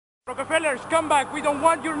Rockefellers, come back. We don't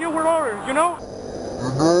want your new world order, you know?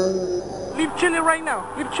 Leave Chile right now.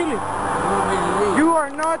 Leave Chile. You are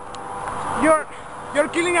not... You're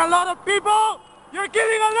killing a lot of people. You're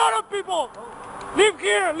killing a lot of people. Leave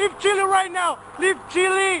here. Leave Chile right now. Leave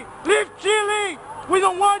Chile. Leave Chile. We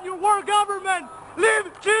don't want your world government. Leave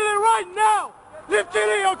Chile right now. Leave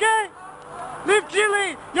Chile, okay? Leave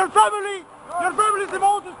Chile. Your family is the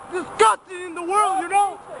most disgusting in the world, you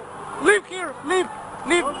know? Leave here. Leave.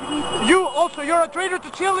 Leave. You also, you're a traitor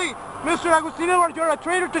to Chile. Mr. Agustín Edwards, you're a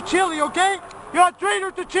traitor to Chile, okay? You're a traitor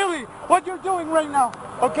to Chile. What you're doing right now,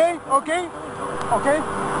 okay? Okay? Okay?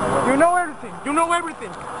 You know everything. You know everything.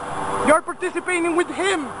 You're participating with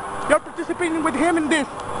him. You're participating with him in this.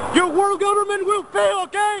 Your world government will fail,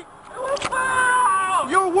 okay? It will fail!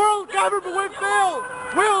 Your world government will fail.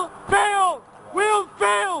 Will fail. Will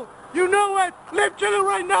fail. You know it. Leave Chile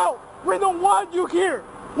right now. We don't want you here.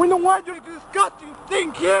 We don't want your disgusting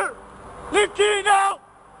thing here. Leave Chile now.